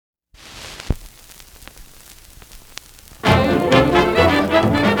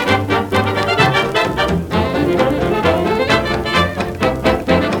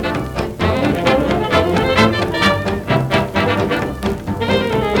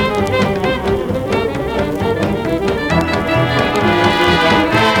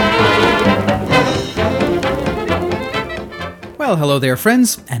Well, hello there,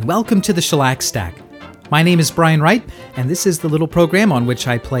 friends, and welcome to the Shellac Stack. My name is Brian Wright, and this is the little program on which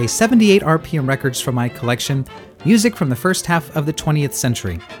I play 78 RPM records from my collection, music from the first half of the 20th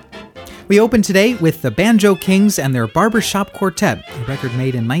century. We open today with the Banjo Kings and their Barbershop Quartet, a record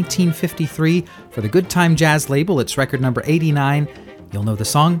made in 1953 for the Good Time Jazz label. It's record number 89. You'll know the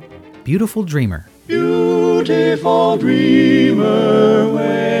song, Beautiful Dreamer. Beautiful dreamer,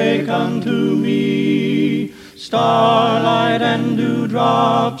 wake unto me. Starlight and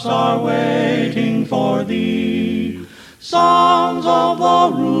dewdrops are waiting for thee. Songs of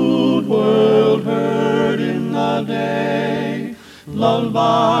the rude world heard in the day, lulled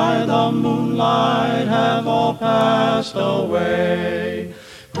by the moonlight, have all passed away.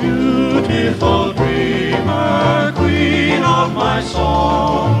 Beautiful dreamer, queen of my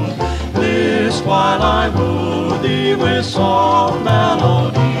song, list while I woo thee with soft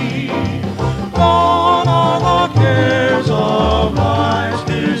melody. Gone are the cares of life's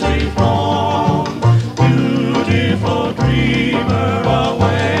busy throng. Beautiful dreamer,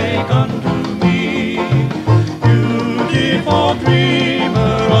 awake unto me. Beautiful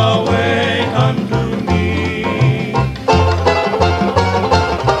dreamer, awake unto me.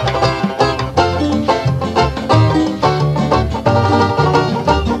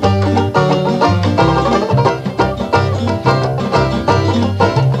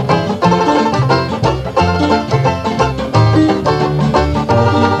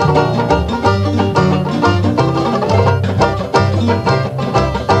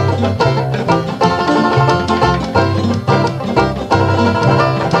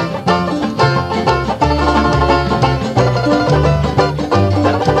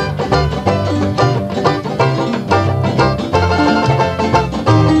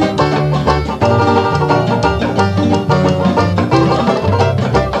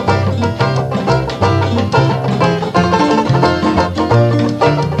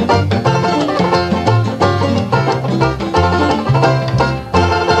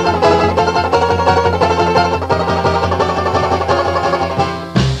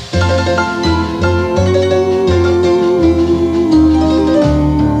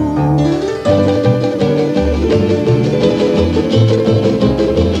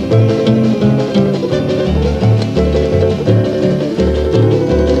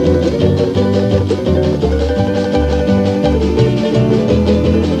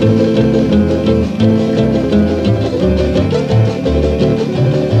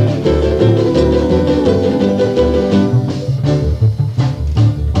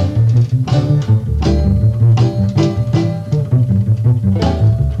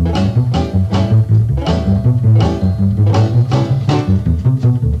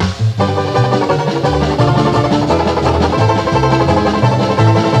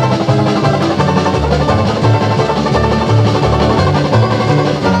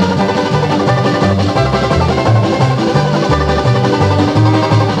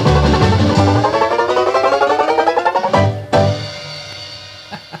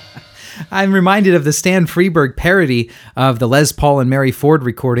 I'm reminded of the Stan Freberg parody of the Les Paul and Mary Ford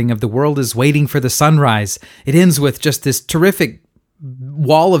recording of The World is Waiting for the Sunrise. It ends with just this terrific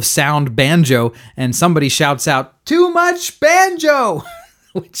wall of sound banjo, and somebody shouts out, "Too much banjo!"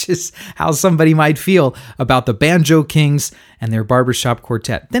 which is how somebody might feel about the Banjo Kings and their Barbershop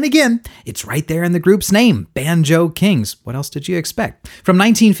Quartet. Then again, it's right there in the group's name, Banjo Kings. What else did you expect? From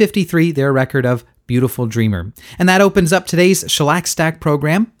 1953, their record of Beautiful Dreamer. And that opens up today's Shellac Stack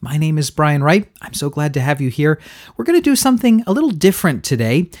program. My name is Brian Wright. I'm so glad to have you here. We're going to do something a little different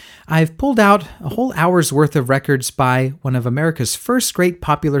today. I've pulled out a whole hour's worth of records by one of America's first great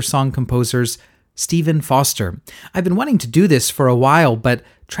popular song composers, Stephen Foster. I've been wanting to do this for a while, but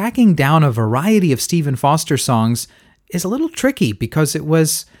tracking down a variety of Stephen Foster songs is a little tricky because it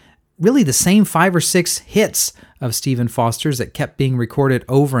was really the same 5 or 6 hits of Stephen Foster's that kept being recorded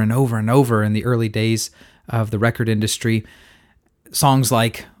over and over and over in the early days of the record industry. Songs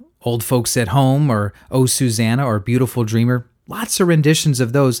like Old Folks at Home or Oh Susanna or Beautiful Dreamer, lots of renditions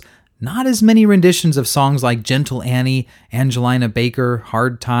of those. Not as many renditions of songs like Gentle Annie, Angelina Baker,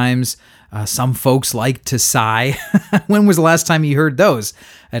 Hard Times, Some Folks Like to Sigh. When was the last time you heard those?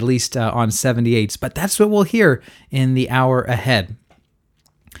 At least on 78s. But that's what we'll hear in the hour ahead.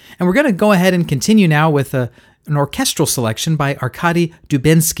 And we're going to go ahead and continue now with an orchestral selection by Arkady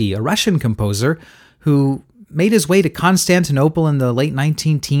Dubinsky, a Russian composer who made his way to Constantinople in the late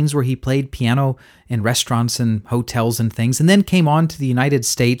 19-teens, where he played piano in restaurants and hotels and things, and then came on to the United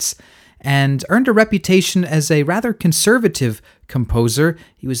States and earned a reputation as a rather conservative composer.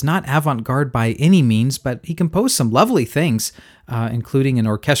 He was not avant-garde by any means, but he composed some lovely things, including an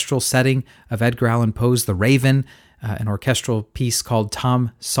orchestral setting of Edgar Allan Poe's The Raven, an orchestral piece called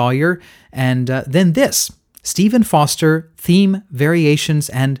Tom Sawyer, and then this, Stephen Foster, Theme, Variations,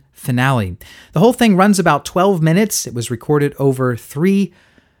 and Finale. The whole thing runs about 12 minutes. It was recorded over 3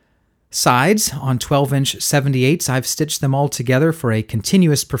 sides on 12-inch 78s. I've stitched them all together for a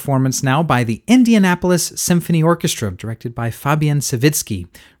continuous performance now by the Indianapolis Symphony Orchestra, directed by Fabian Savitsky,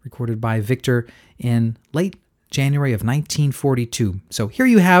 recorded by Victor in late January of 1942. So here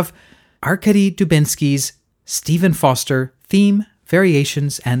you have Arkady Dubinsky's Stephen Foster, Theme,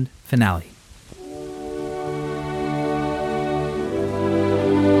 Variations, and Finale.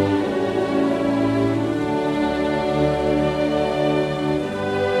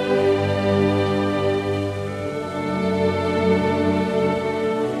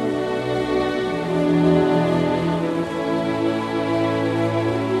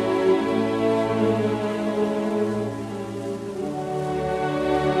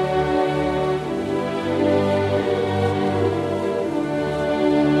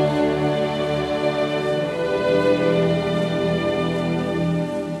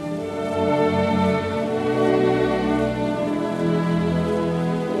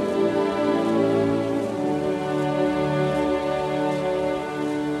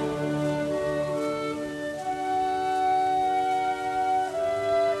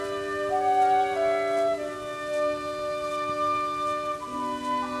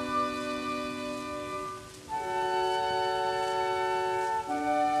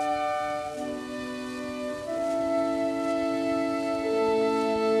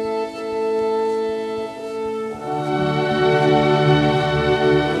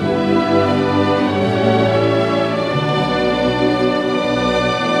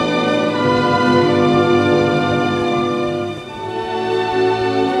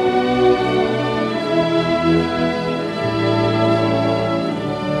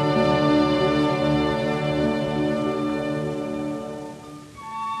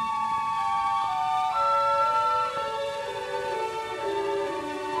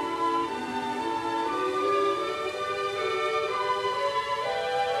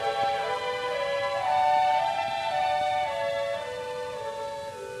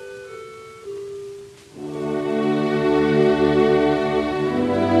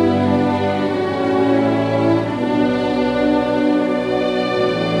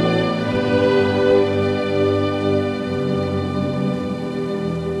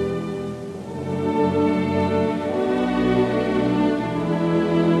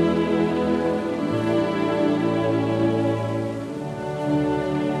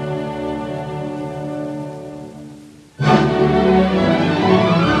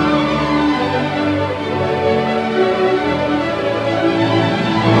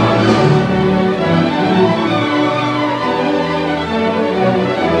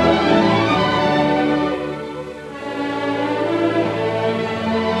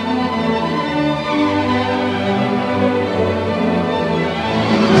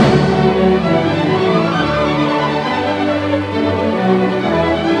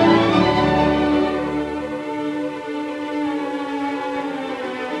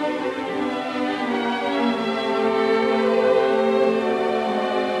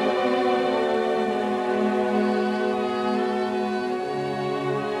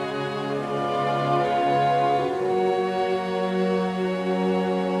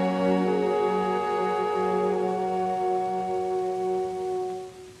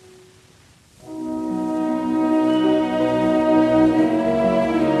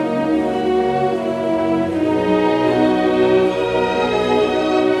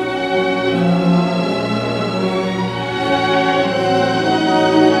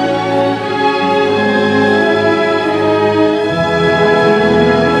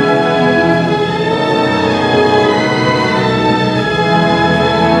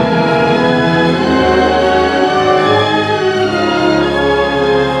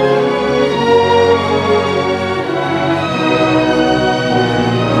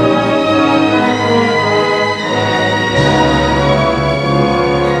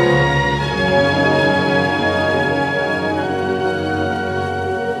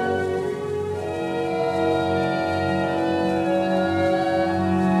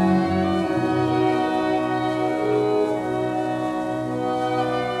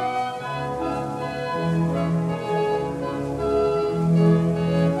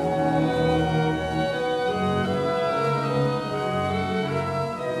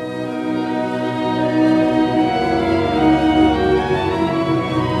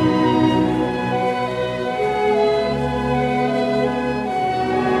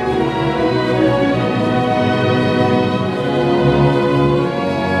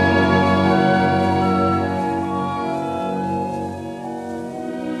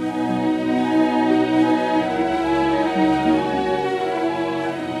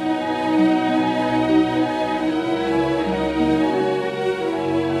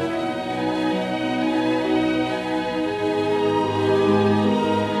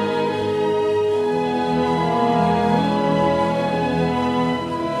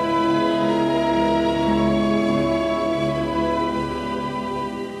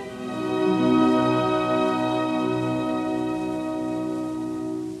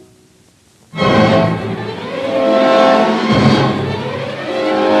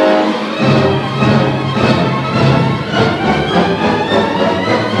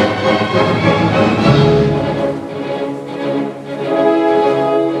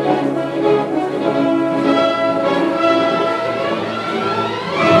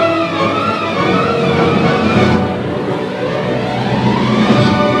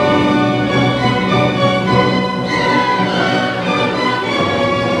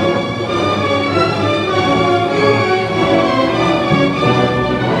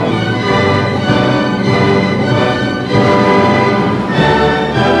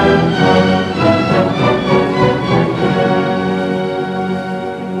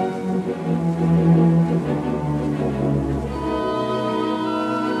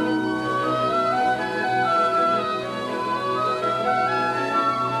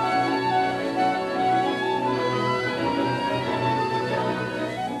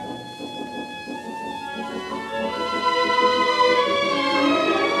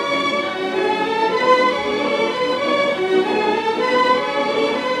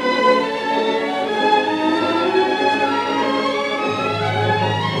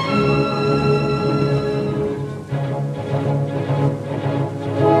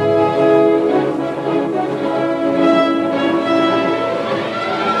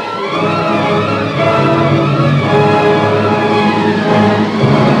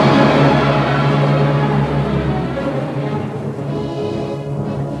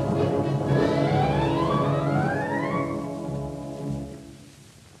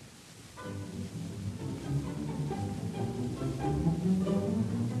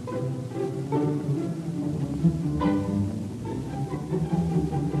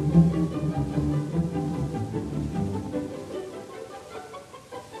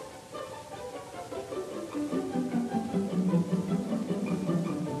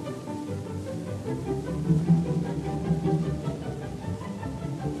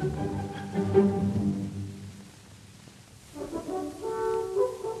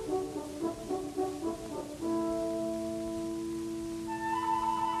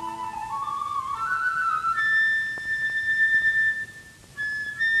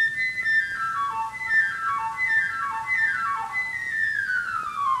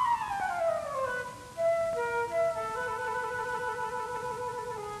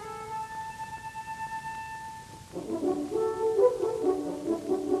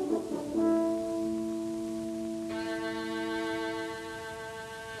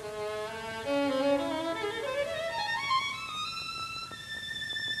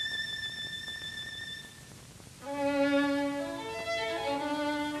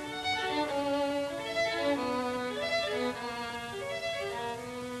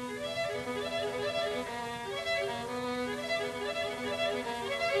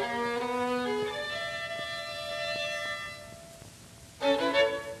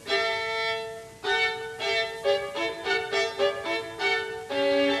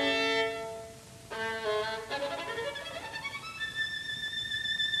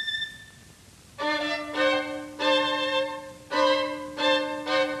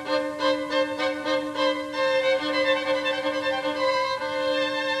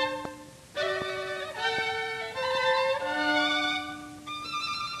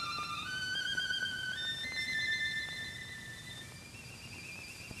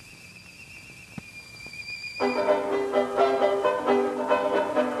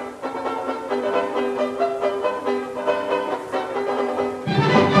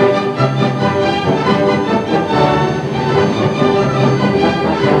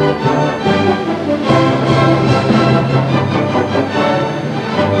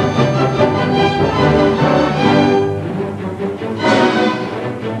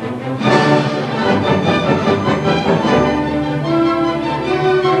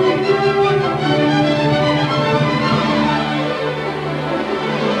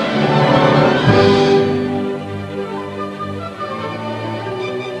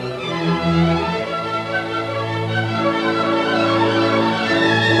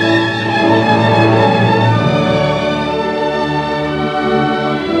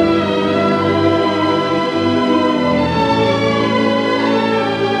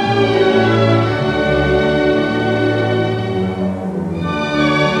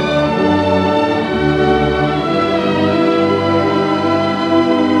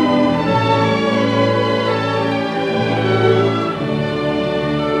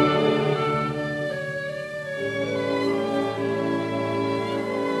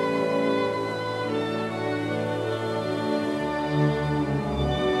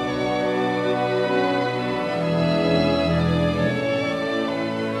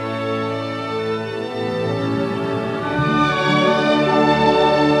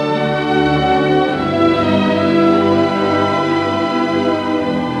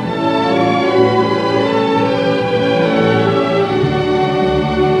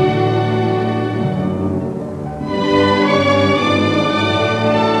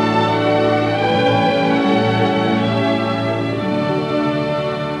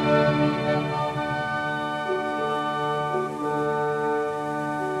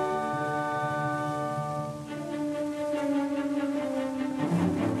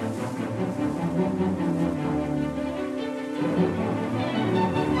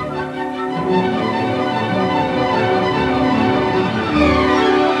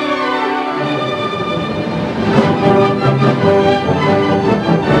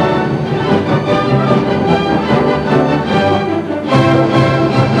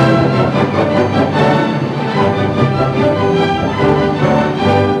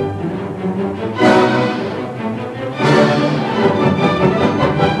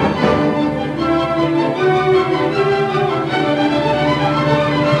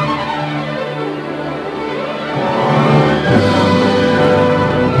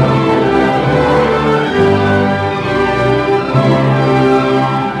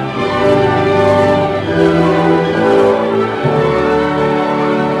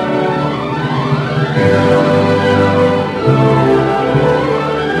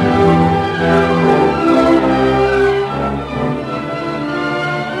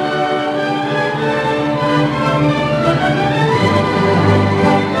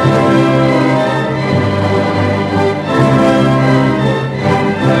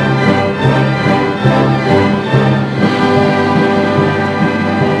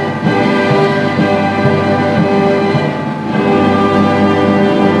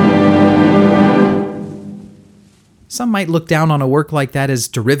 Some might look down on a work like that as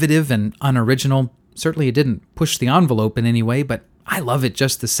derivative and unoriginal. Certainly it didn't push the envelope in any way, but I love it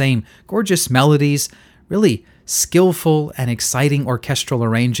just the same. Gorgeous melodies, really skillful and exciting orchestral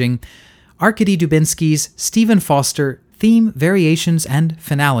arranging. Arkady Dubinsky's Stephen Foster Theme, Variations, and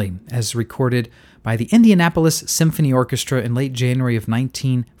Finale, as recorded by the Indianapolis Symphony Orchestra in late January of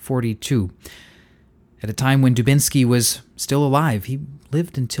 1942. At a time when Dubinsky was still alive. He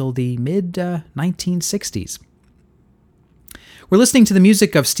lived until the mid-1960s. We're listening to the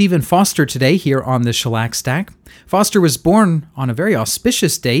music of Stephen Foster today here on the Shellac Stack. Foster was born on a very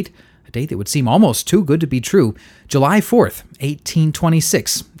auspicious date, a date that would seem almost too good to be true, July 4th,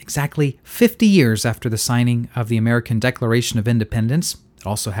 1826, exactly 50 years after the signing of the American Declaration of Independence. It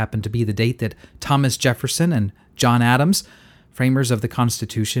also happened to be the date that Thomas Jefferson and John Adams, framers of the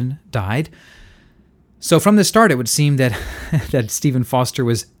Constitution, died. So from the start, it would seem that, that Stephen Foster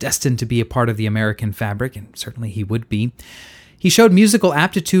was destined to be a part of the American fabric, and certainly he would be. He showed musical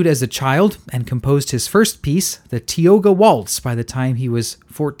aptitude as a child and composed his first piece, the Tioga Waltz, by the time he was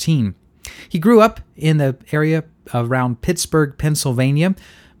 14. He grew up in the area around Pittsburgh, Pennsylvania,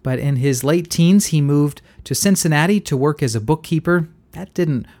 but in his late teens, he moved to Cincinnati to work as a bookkeeper. That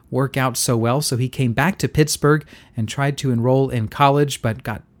didn't work out so well, so he came back to Pittsburgh and tried to enroll in college, but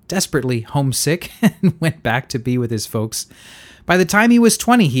got desperately homesick and went back to be with his folks. By the time he was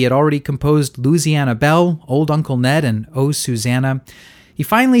 20, he had already composed Louisiana Belle, Old Uncle Ned, and Oh, Susanna. He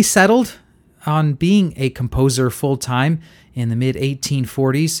finally settled on being a composer full-time in the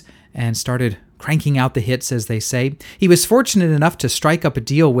mid-1840s and started cranking out the hits, as they say. He was fortunate enough to strike up a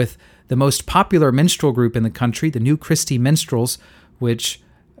deal with the most popular minstrel group in the country, the New Christy Minstrels, which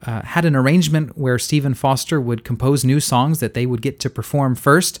had an arrangement where Stephen Foster would compose new songs that they would get to perform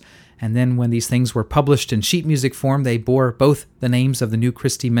first, and then when these things were published in sheet music form, they bore both the names of the New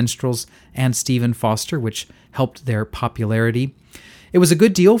Christy Minstrels and Stephen Foster, which helped their popularity. It was a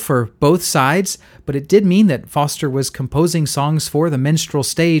good deal for both sides, but it did mean that Foster was composing songs for the minstrel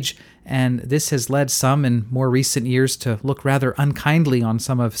stage, and this has led some in more recent years to look rather unkindly on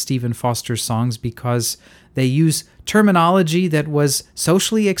some of Stephen Foster's songs because they use terminology that was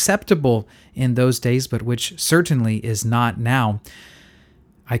socially acceptable in those days, but which certainly is not now.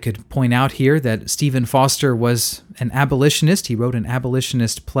 I could point out here that Stephen Foster was an abolitionist. He wrote an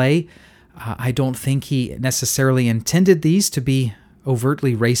abolitionist play. I don't think he necessarily intended these to be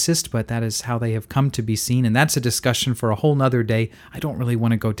overtly racist, but that is how they have come to be seen, and that's a discussion for a whole nother day. I don't really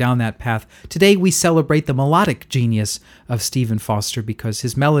want to go down that path. Today we celebrate the melodic genius of Stephen Foster because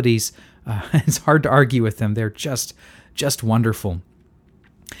his melodies, it's hard to argue with them. They're just wonderful.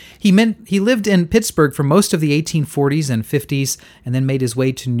 He lived in Pittsburgh for most of the 1840s and 50s and then made his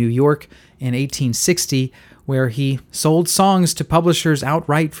way to New York in 1860, where he sold songs to publishers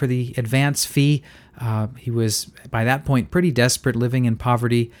outright for the advance fee. He was, by that point, pretty desperate, living in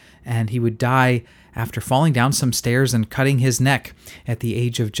poverty, and he would die after falling down some stairs and cutting his neck at the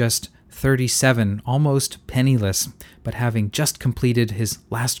age of just 37, almost penniless, but having just completed his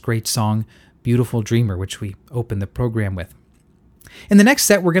last great song, Beautiful Dreamer, which we opened the program with. In the next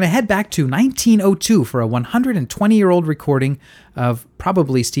set, we're going to head back to 1902 for a 120-year-old recording of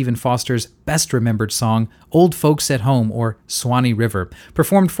probably Stephen Foster's best-remembered song, Old Folks at Home, or Swanee River,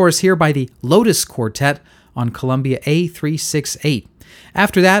 performed for us here by the Lotus Quartet on Columbia A368.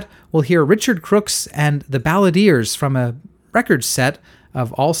 After that, we'll hear Richard Crooks and the Balladeers from a record set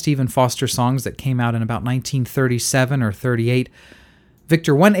of all Stephen Foster songs that came out in about 1937 or 38.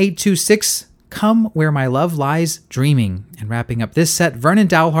 Victor 1826, Come Where My Love Lies Dreaming. And wrapping up this set, Vernon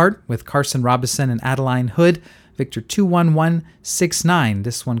Dalhart with Carson Robison and Adeline Hood, Victor 21169.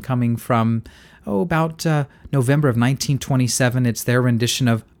 This one coming from, about November of 1927. It's their rendition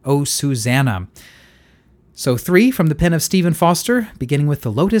of Oh, Susanna. So 3 from the pen of Stephen Foster, beginning with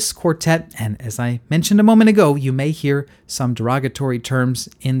the Lotus Quartet. And as I mentioned a moment ago, you may hear some derogatory terms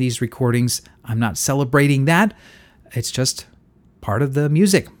in these recordings. I'm not celebrating that. It's just part of the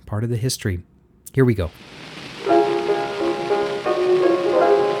music, part of the history. Here we go.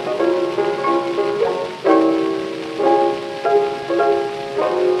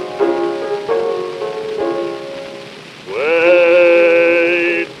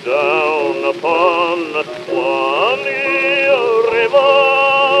 Way down upon the Swanee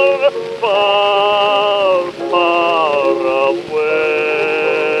River, far, far away,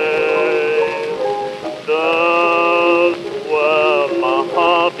 that's where my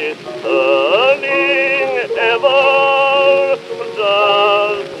heart is turning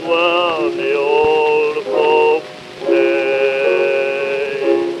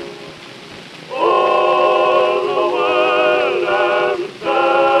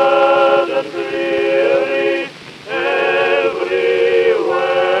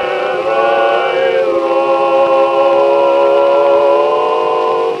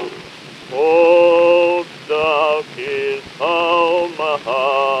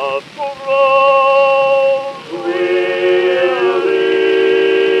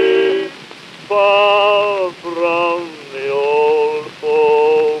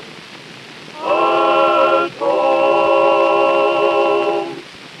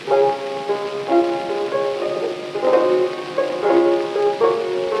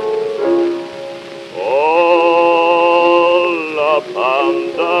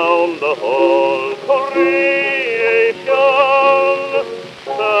on down the whole creation.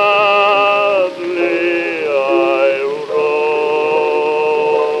 Sadly I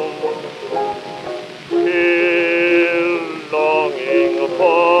roam, still longing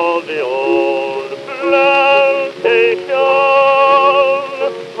for the old plantation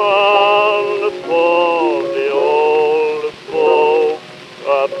and for the old folks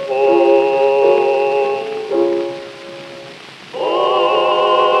at home.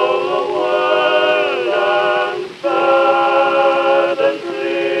 All the world and sad and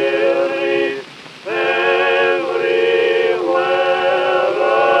dreary, everywhere I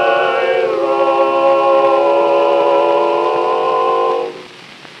roam.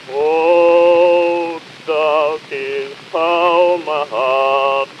 Oh, doubt is how my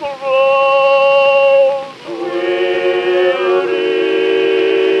heart grows weary,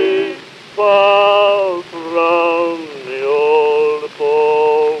 far from the old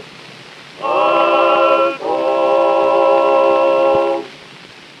folks at home.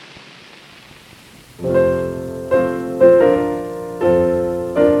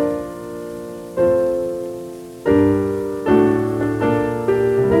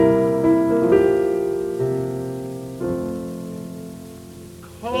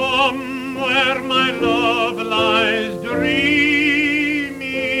 Come where my love lies dreaming,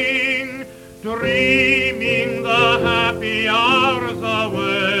 dreaming the happy hours away,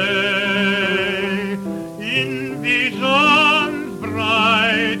 in visions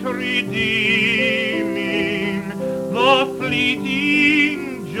bright redeeming the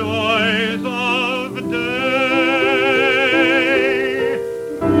fleeting joys of day.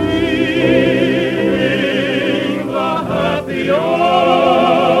 Dreaming the happy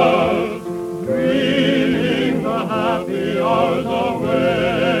hours, dreaming the happy hours away.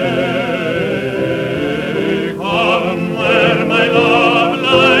 Come where my love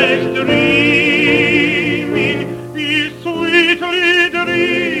lies dreaming, be sweetly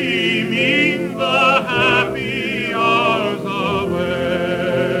dreaming the happy hours away.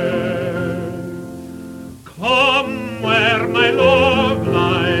 Come where my love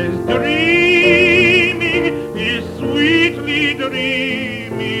lies dreaming, is sweetly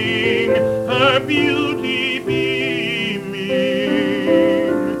dreaming, her beauty beaming.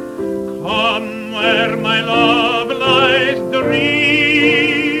 Come where my love lies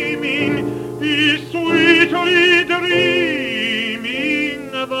dreaming, is sweetly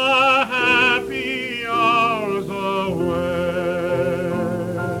dreaming the happy hours away.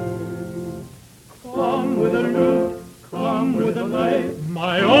 Come with a look, come with a light,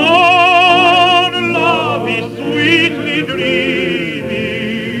 my own love is sweetly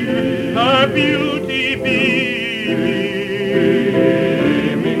dreaming, her beauty beaming.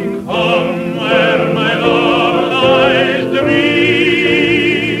 Come where my love lies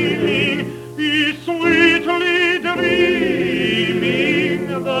dreaming, is sweetly dreaming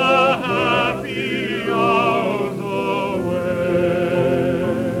the happy hours away.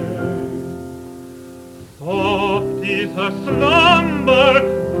 Soft is her slumber,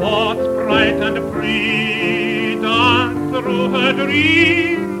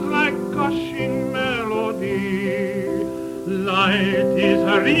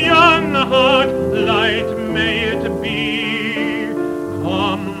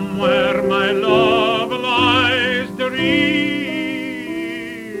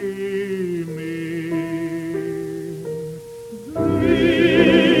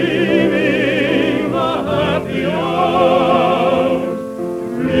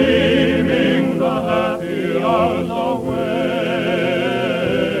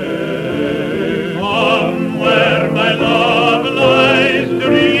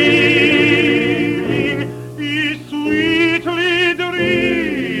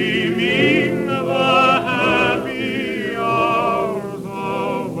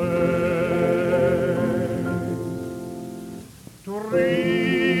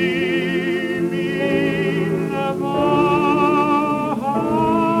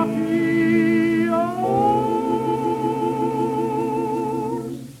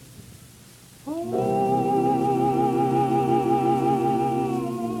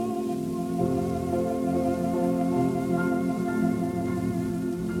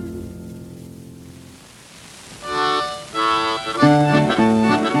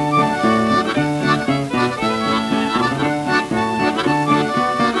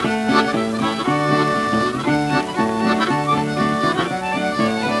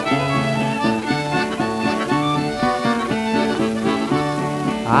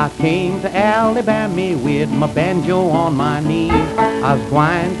 I came to Alabama with my banjo on my knee. I was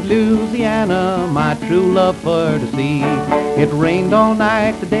going to Louisiana, my true love for to see. It rained all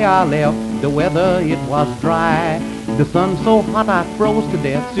night the day I left, the weather it was dry. The sun so hot I froze to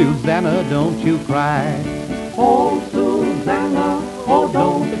death, Susanna, don't you cry. Oh, Susanna, oh,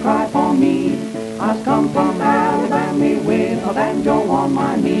 don't you cry for me. I've come from Alabama with a banjo on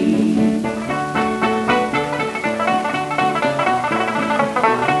my knee.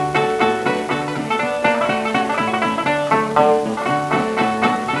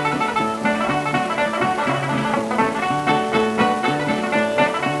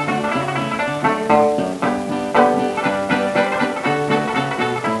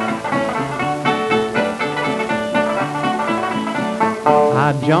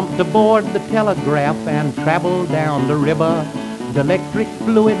 I jumped aboard the telegraph and traveled down the river. The electric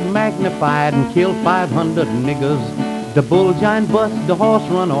fluid magnified and killed 500 niggers. The bull giant bust, the horse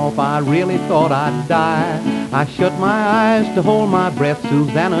run off, I really thought I'd die. I shut my eyes to hold my breath,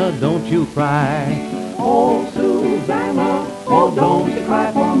 Susanna, don't you cry. Oh, Susanna, oh, don't you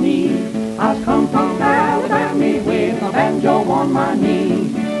cry for me. I've come from Alabama with a banjo on my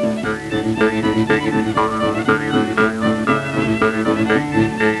knee.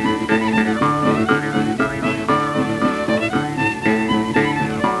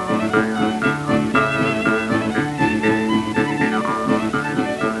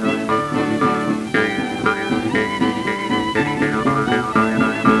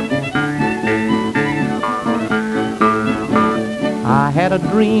 I had a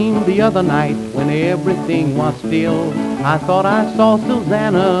dream the other night when everything was still. I thought I saw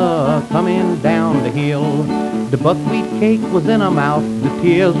Susanna coming down the hill. The buckwheat cake was in her mouth, the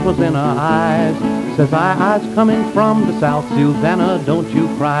tears was in her eyes. Says I's coming from the south, Susanna, don't you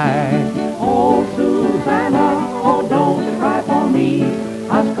cry. Oh, Susanna, oh, don't you cry for me.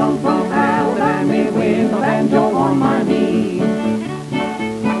 I've come from Alabama with a banjo on my knee.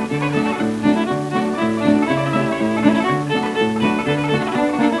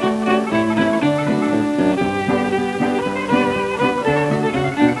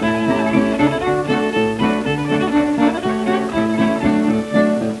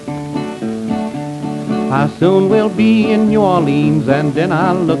 I soon will be in New Orleans, and then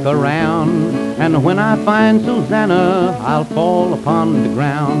I'll look around. And when I find Susanna, I'll fall upon the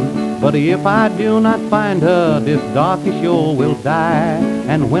ground. But if I do not find her, this darky shore will die.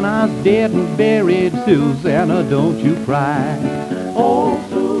 And when I'm dead and buried, Susanna, don't you cry. Oh,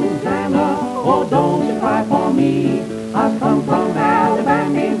 Susanna, oh, don't you cry for me. I've come from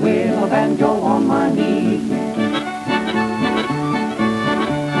Alabama with a banjo on my knee.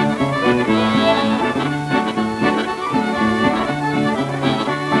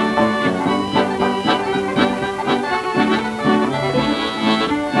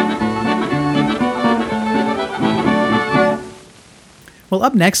 Well,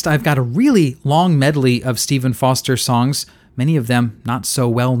 up next, I've got a really long medley of Stephen Foster songs, many of them not so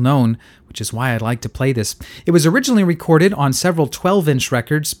well known, which is why I'd like to play this. It was originally recorded on several 12-inch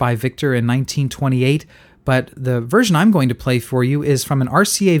records by Victor in 1928, but the version I'm going to play for you is from an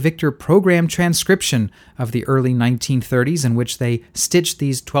RCA Victor program transcription of the early 1930s, in which they stitched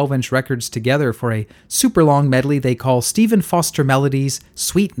these 12-inch records together for a super long medley they call Stephen Foster Melodies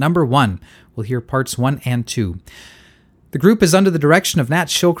Suite Number 1. We'll hear parts 1 and 2. The group is under the direction of Nat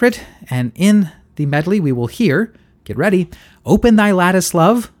Shilkret, and in the medley we will hear, get ready, Open Thy Lattice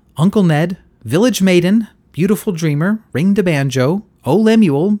Love, Uncle Ned, Village Maiden, Beautiful Dreamer, Ring the Banjo, O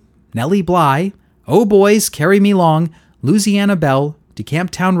Lemuel, Nellie Bly, Oh Boys, Carry Me Long, Louisiana Belle, DeCamp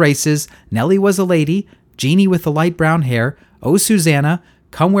Town Races, Nellie Was a Lady, Jeannie with the Light Brown Hair, Oh Susanna,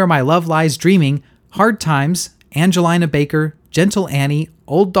 Come Where My Love Lies Dreaming, Hard Times, Angelina Baker, Gentle Annie,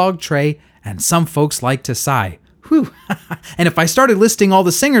 Old Dog Tray, and Some Folks Like to Sigh. Whew. And if I started listing all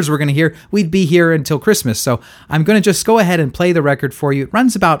the singers we're going to hear, we'd be here until Christmas. So I'm going to just go ahead and play the record for you. It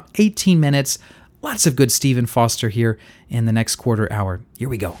runs about 18 minutes. Lots of good Stephen Foster here in the next quarter hour. Here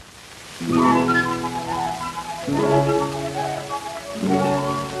we go.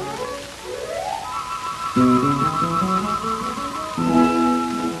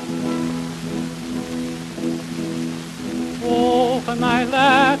 Open thy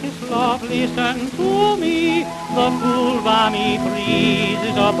lattice, love, listen to me. The cool, balmy breeze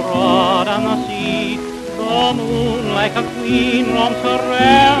is abroad on the sea. The moon, like a queen, roams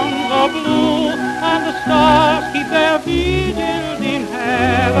around the blue, and the stars keep their vigils in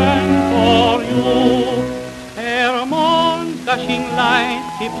heaven for you. Ere morn, gushing light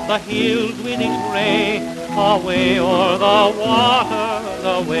tips the hills with its ray, away o'er the water,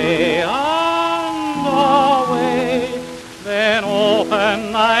 the way and the way. Then open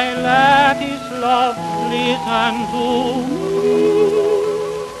my lattice love, listen to me.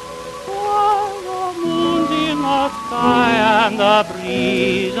 While the moon's in the sky and the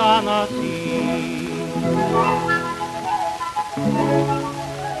breeze on the sea.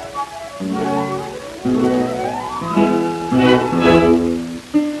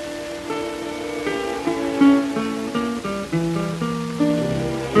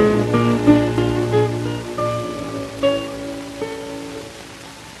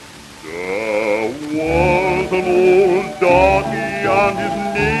 And his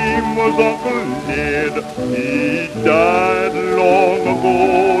name was Uncle Ned. He died long ago,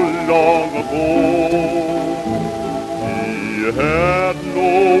 long ago. He had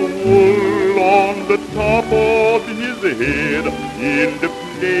no wool on the top of his head, in the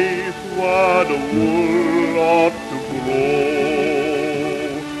place where the wool ought to grow.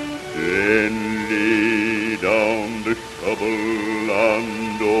 Then lay down the shovel and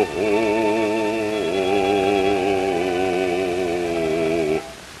the hoe.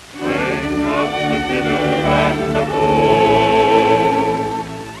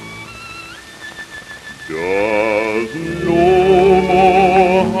 Does no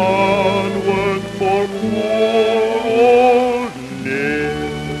more hard work for poor old Ned.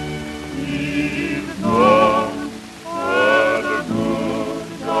 He's gone where the good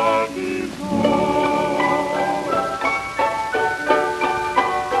God is gone.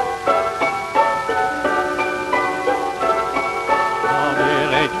 The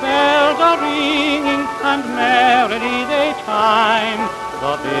village bells are ringing and merrily they chime.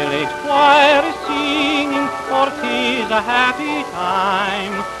 The village choir is singing, for 'tis a happy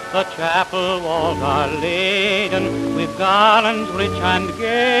time. The chapel walls are laden with garlands rich and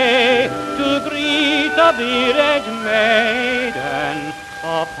gay, to greet the village maiden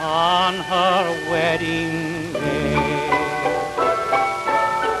upon her wedding day.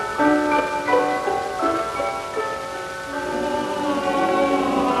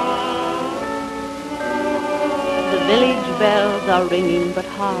 The village bells are ringing, but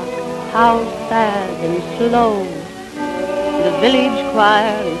hark, how sad and slow. The village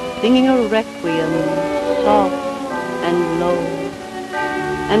choir is singing a requiem, soft and low.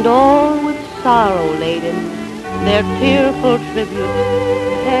 And all with sorrow laden, their tearful tribute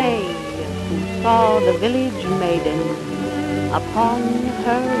pay, who saw the village maiden upon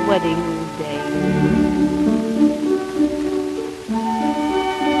her wedding day.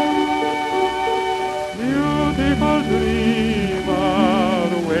 Beautiful dreamer,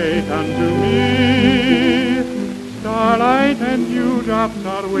 wait unto me. Starlight and dewdrops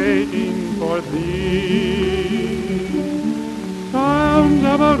are waiting for thee. Sounds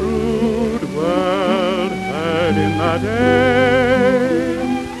of a rude world heard in the day,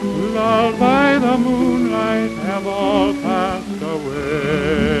 lulled by the moonlight, have all passed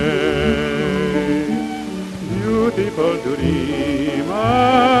away. Beautiful dreamer,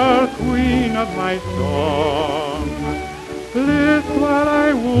 queen of my song, list while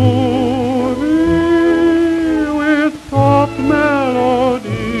I woo thee with soft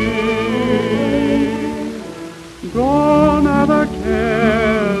melody. Gone are the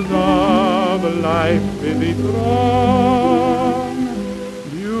cares of life's busy throng.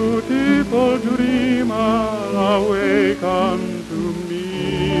 Beautiful dreamer, awaken to me.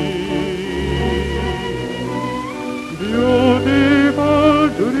 Beautiful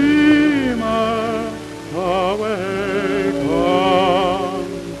dreamer, awaken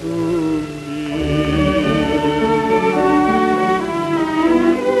to me.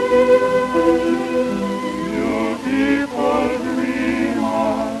 Beautiful dreamer,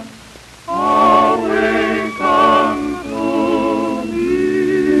 awaken to me.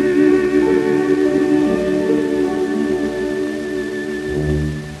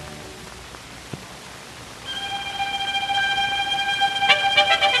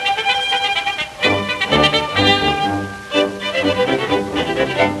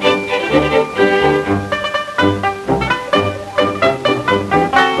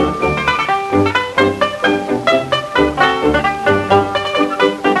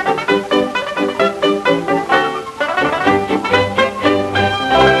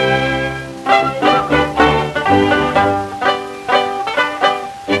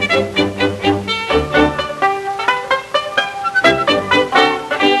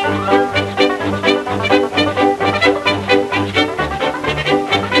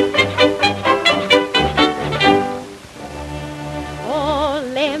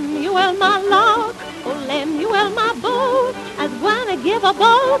 give a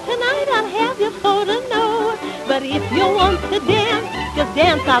ball tonight, I'll have you for to know. But if you want to dance, just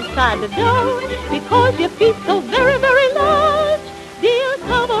dance outside the door, because your feet so very, very large. Dear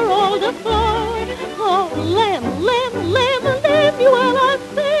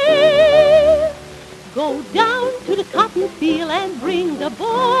field and bring the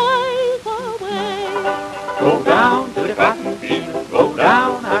boys away. Go down to the cotton field, go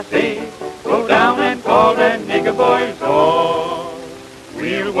down, I say. Go down and call them nigger boys home.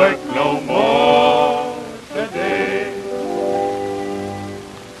 We'll work no more today.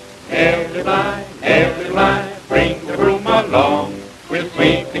 Every blind, bring the broom along. We'll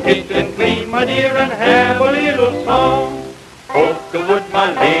sweep the kitchen clean, my dear, and have a little song. Poke the wood,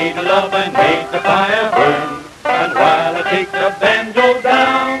 my lady love, and make the fire burn. And while I take the banjo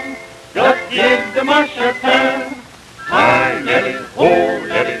down, just give the march a turn. Hi, Nellie, ho,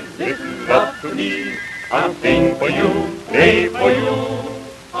 Nellie, listen up to me. I'll sing for you, play for you,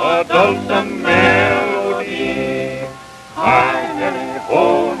 a dulcet melody. Hi, Nellie,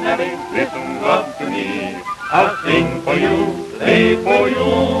 ho, Nellie, listen up to me. I'll sing for you, play for you,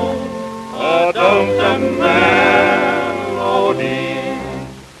 a dulcet melody.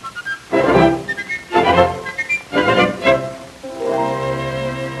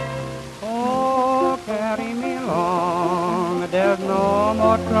 Oh, carry me along, there's no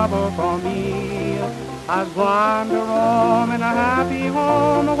more trouble for me. I was going to roam in a happy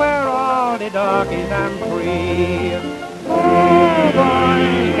home where all the darkies and free. Oh, boy,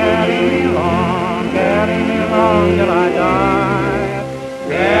 carry me along till I die.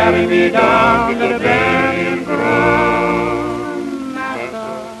 Carry me down to the burying ground.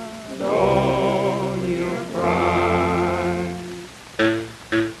 Master, don't you cry.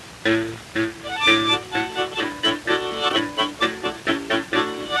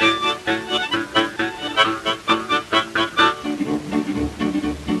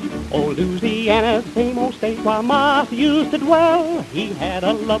 Oh, Louisiana, same old state where Martha used to dwell. He had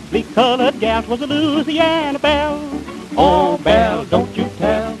a lovely colored gal, 'twas a Louisiana belle. Oh, Belle, don't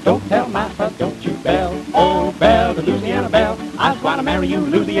tell Master, don't you bell. Oh, Belle, the Louisiana belle, I just want to marry you,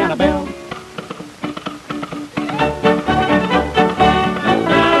 Louisiana belle.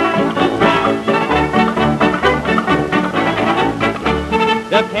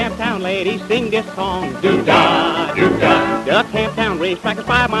 The Camptown ladies sing this song. Do-da, do-da, The Camptown racetrack is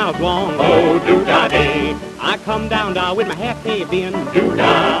 5 miles long. oh, do-da-day. I come down there with my hat caved in.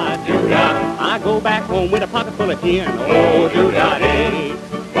 Do-da, do-da, I go back home with a pocket full of tin. oh, do-da-day.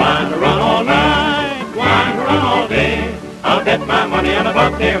 Want to run all night, want to run all day. I'll bet my money on a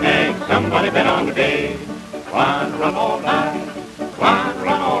bobtail nag, somebody bet on the day. Want to run all night, want to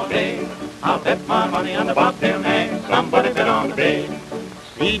run all day. I'll bet my money on the bobtail nag, somebody bet on the day.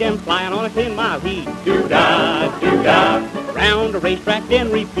 See them flying on a 10-mile heat. Do-da, do-da, Round the racetrack, then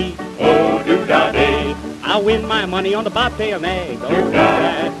repeat. oh, do-da-day. I win my money on the bobtail nag. Oh,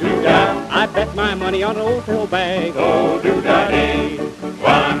 Do-da, do-da, I bet my money on an old tail bag. oh, do-da-day.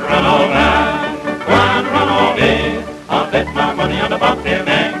 Want to run all night, want to run all day. I'll bet my money on the bobtail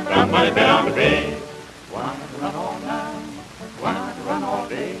nag, somebody bet on the day. Want to run all night, want to run all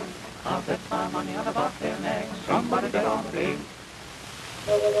day. I'll bet my money on the bobtail nag, somebody bet on the day.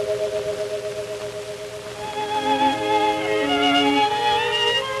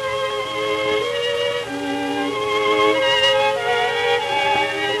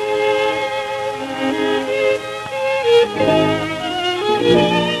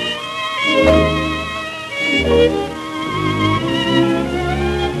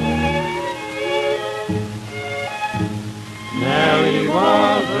 Mary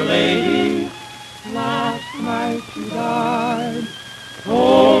was a lady, last night she died.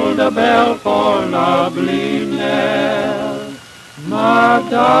 Toll the bell for loveliness,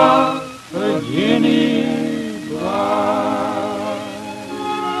 Magda, Virginia bride.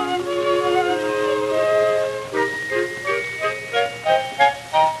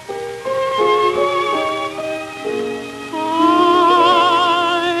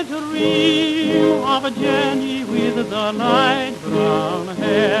 I dream of a Jenny with the light brown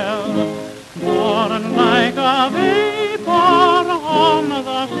hair, born like a vapor on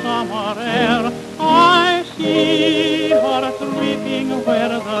the summer air. I see her tripping where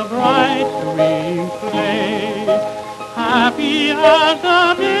the bright streams play, happy as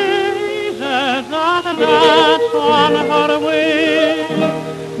the daisies that dance on her way.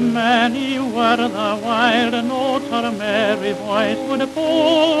 Many were the wild notes her merry voice would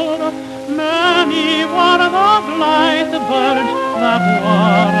pour, many were the blithe birds that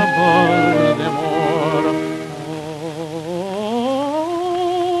warbled them o'er. Oh,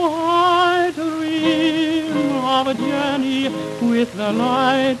 I dream of Jenny with the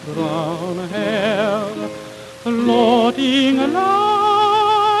light brown hair, floating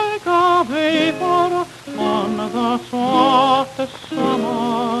like a vapor on the soft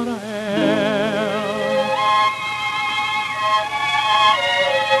summer air.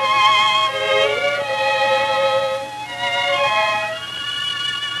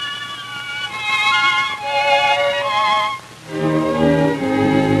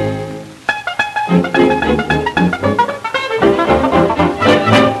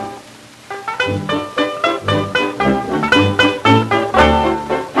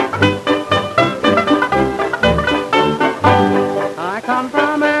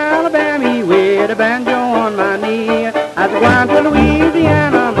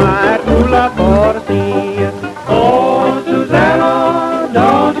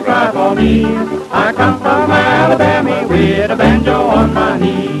 cry for me. I come from Alabama with a banjo on my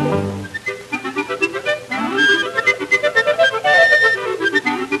knee.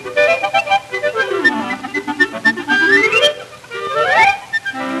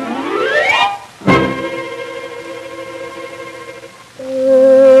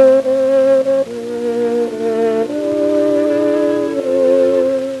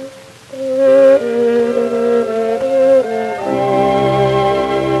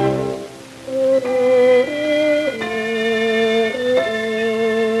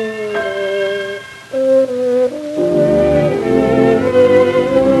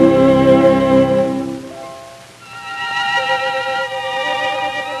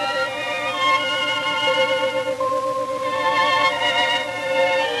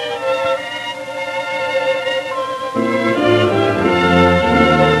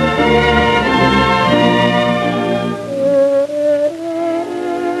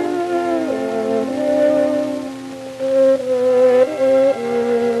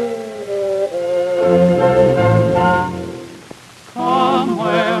 Come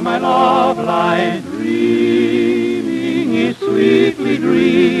where my love lies dreaming, is sweetly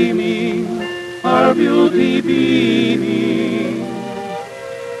dreaming, her beauty beaming.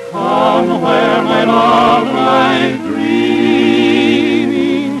 Come where my love lies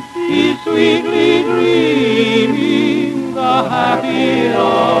dreaming, is sweetly dreaming, the happy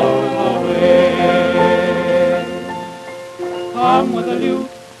hours away. Come with a lute,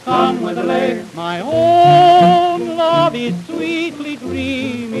 come with a lay, my own love is sweetly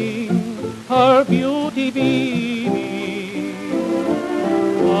dreaming, her beauty beaming.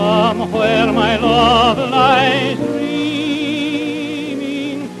 Come where my love lies dreaming,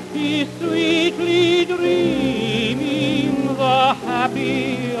 is sweetly dreaming, the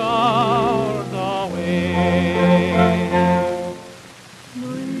happy hours away.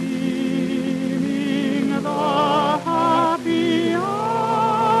 Dreaming the happy hours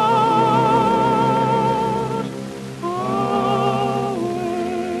away.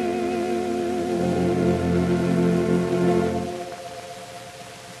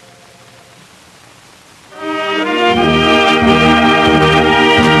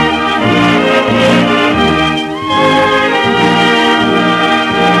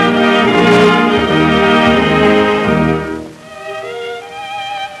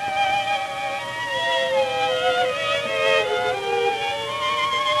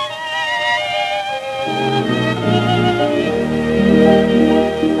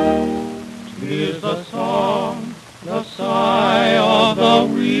 Tis the song, the sigh of the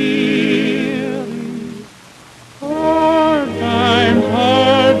weary. Hard times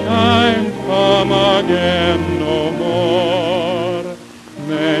come again no more.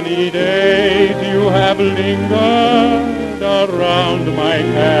 Many days you have lingered around my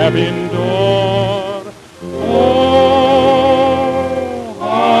cabin door. Oh,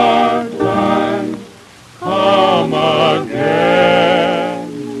 hard times come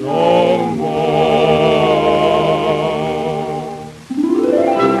again no more.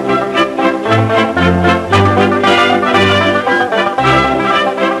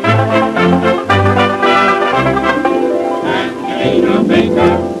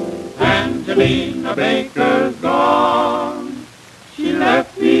 Angelina Baker's gone. She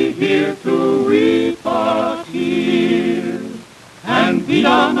left me here to weep her tears and beat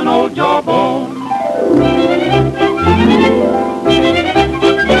on an old jawbone.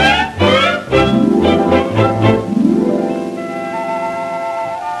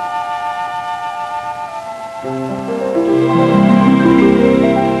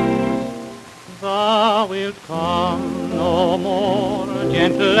 Thou wilt come no more,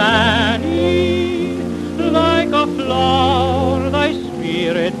 gentle Annie, like a flower thy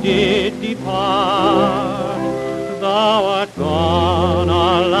spirit did depart. Thou art gone,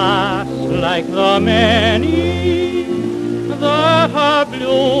 alas, like the many that have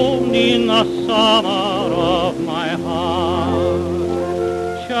bloomed in the summer of my heart.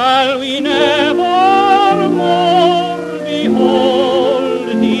 Shall we never more behold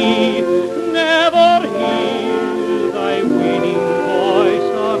thee, never hear thy winning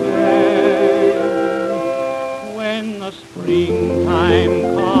voice again? When the springtime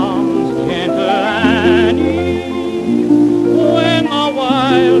comes, gentle Annie, when the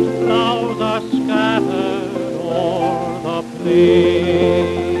wild flowers are scattered o'er the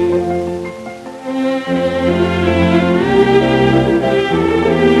plain.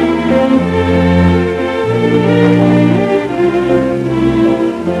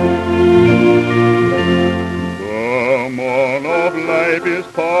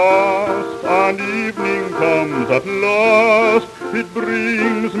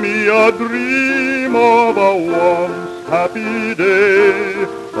 me a dream of a once happy day,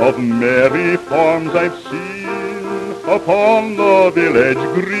 of merry forms I've seen upon the village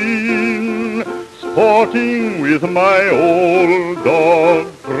green, sporting with my old dog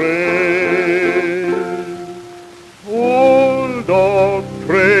Tray. Old dog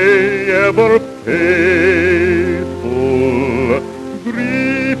Tray, ever faithful,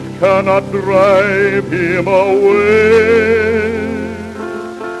 grief cannot drive him away.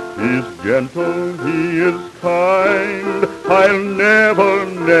 He's gentle, he is kind, I'll never,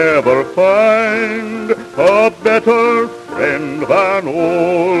 never find a better friend than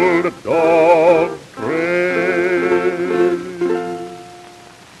old dog Tray.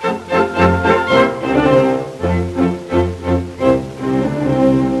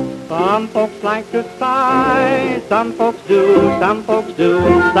 Some folks like to sigh, some folks do, some folks do,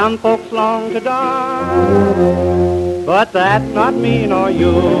 some folks long to die. But that's not me nor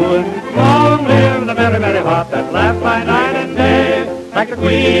you. Long live the merry, merry heart that laughs by night and day, like the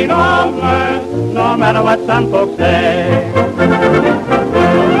queen of mirth, no matter what some folks say.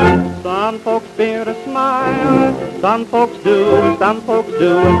 Some folks fear to smile, some folks do,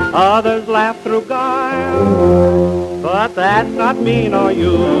 others laugh through guile. But that's not me nor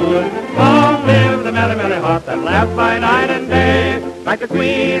you. Long live the merry, merry heart that laughs by night and day, like the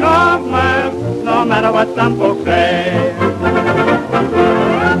queen of mirth, no matter what some folks say.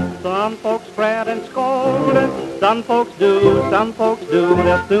 Some folks fret and scold, some folks do,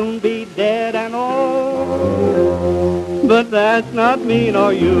 they'll soon be dead and old. But that's not me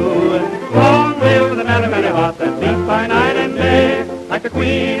nor you. Long live the merry, merry heart that beats by night and day, like the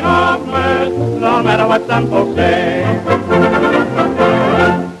queen of mirth, no matter what some folks say.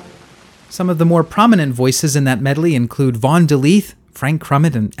 Some of the more prominent voices in that medley include Vaughn DeLeath, Frank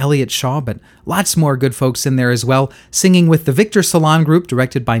Crummett, and Elliot Shaw, but lots more good folks in there as well, singing with the Victor Salon Group,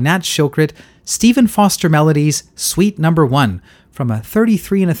 directed by Nat Shilkret, Stephen Foster Melodies, Suite Number 1, from a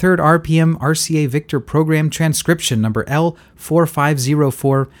 33 1/3 RPM RCA Victor program transcription number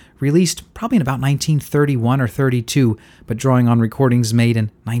L4504, released probably in about 1931 or 32, but drawing on recordings made in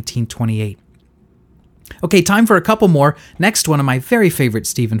 1928. Okay, time for a couple more. Next, one of my very favorite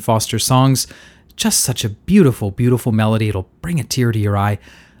Stephen Foster songs. Just such a beautiful, beautiful melody. It'll bring a tear to your eye.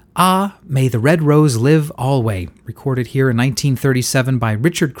 Ah, May the Red Rose Live Alway, recorded here in 1937 by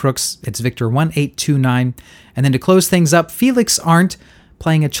Richard Crooks. It's Victor 1829. And then to close things up, Felix Arndt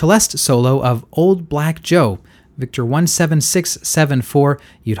playing a celeste solo of Old Black Joe, Victor 17674.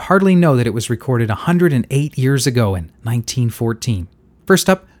 You'd hardly know that it was recorded 108 years ago in 1914. First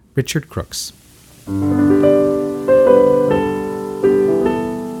up, Richard Crooks.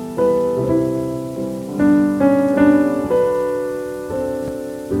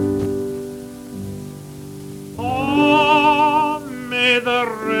 The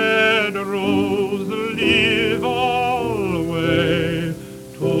red rose live always,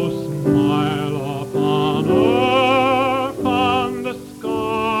 to smile upon earth and the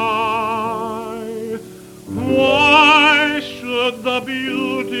sky. Why should the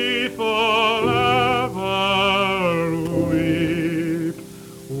beautiful ever weep?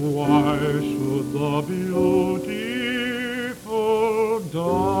 Why should the beautiful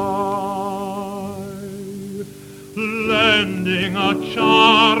die? Lending a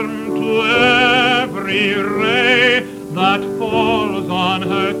charm to every ray that falls on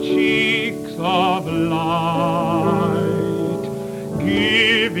her cheeks of light,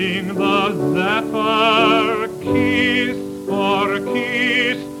 giving the zephyr kiss for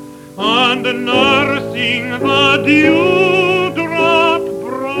kiss, and nursing the dewdrop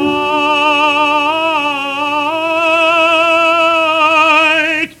bright.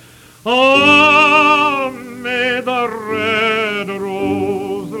 Oh, may the red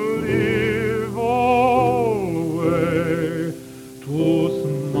rose live alway, to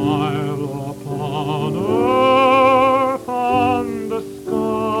smile upon earth and the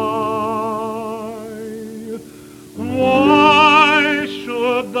sky. Why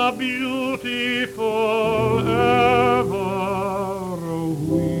should the beautiful ever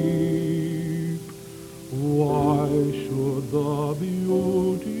weep? Why should the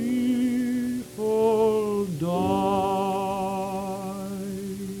beautiful die?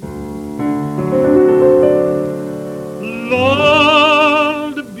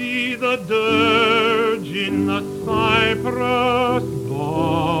 Lulled be the dirge in the cypress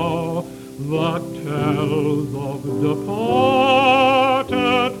bough that tells of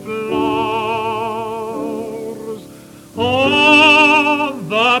departed flowers. Oh,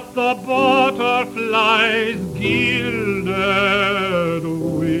 that the butterfly's gilded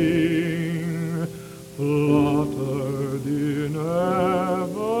wing fluttered in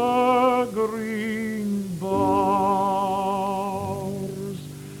ever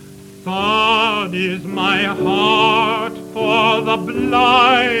is my heart for the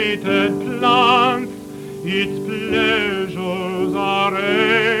blighted plants. Its pleasures are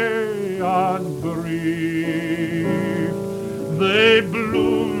as brief. They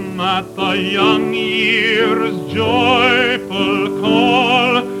bloom at the young year's joyful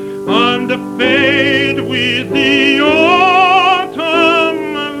call and fade with the autumn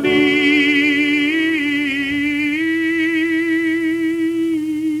leaf.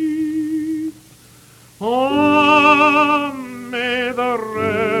 Oh, may the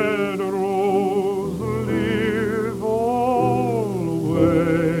red rose live always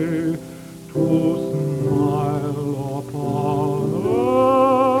to smile upon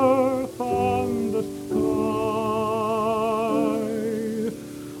earth and the sky.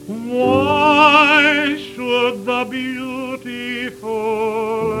 Why should the beautiful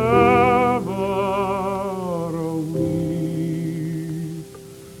ever weep?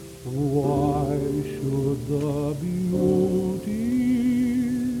 Why should the beautiful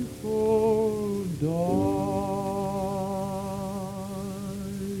die?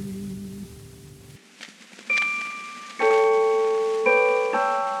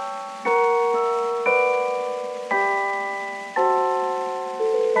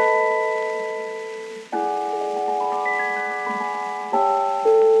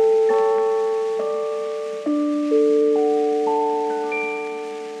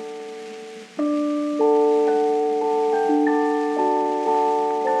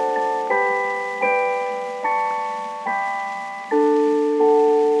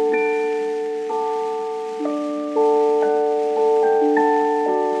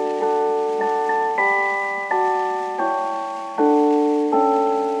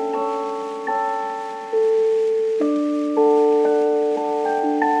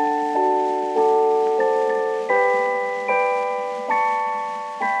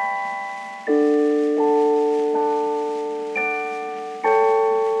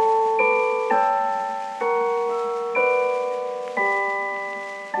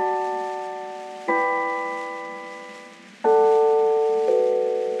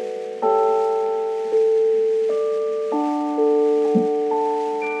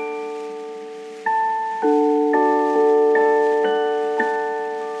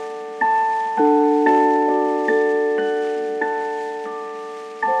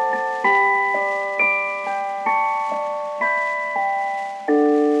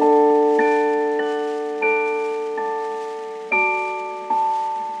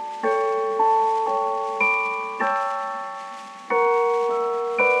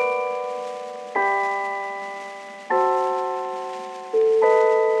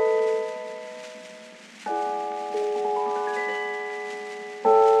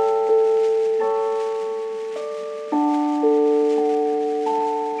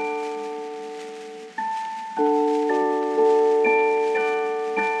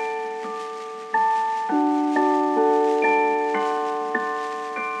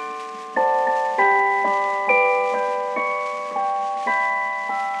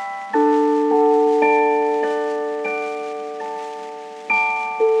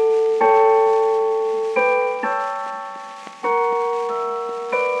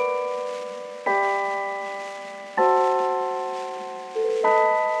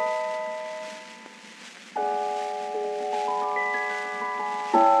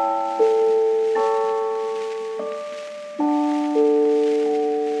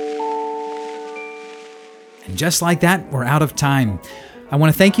 And just like that, we're out of time. I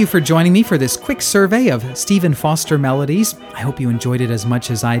want to thank you for joining me for this quick survey of Stephen Foster melodies. I hope you enjoyed it as much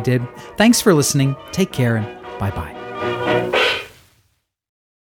as I did. Thanks for listening. Take care and bye-bye.